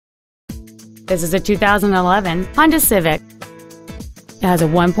This is a 2011 Honda Civic. It has a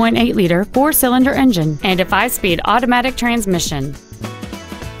 1.8-liter four-cylinder engine and a 5-speed automatic transmission.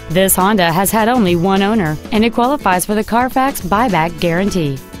 This Honda has had only one owner, and it qualifies for the Carfax buyback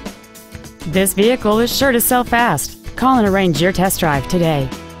guarantee. This vehicle is sure to sell fast. Call and arrange your test drive today.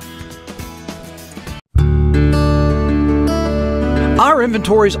 Our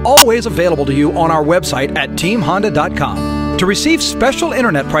inventory is always available to you on our website at teamhonda.com. To receive special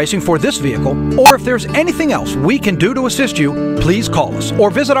internet pricing for this vehicle, or if there's anything else we can do to assist you, please call us or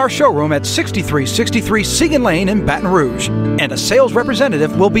visit our showroom at 6363 Siegen Lane in Baton Rouge, and a sales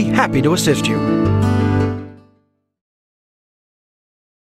representative will be happy to assist you.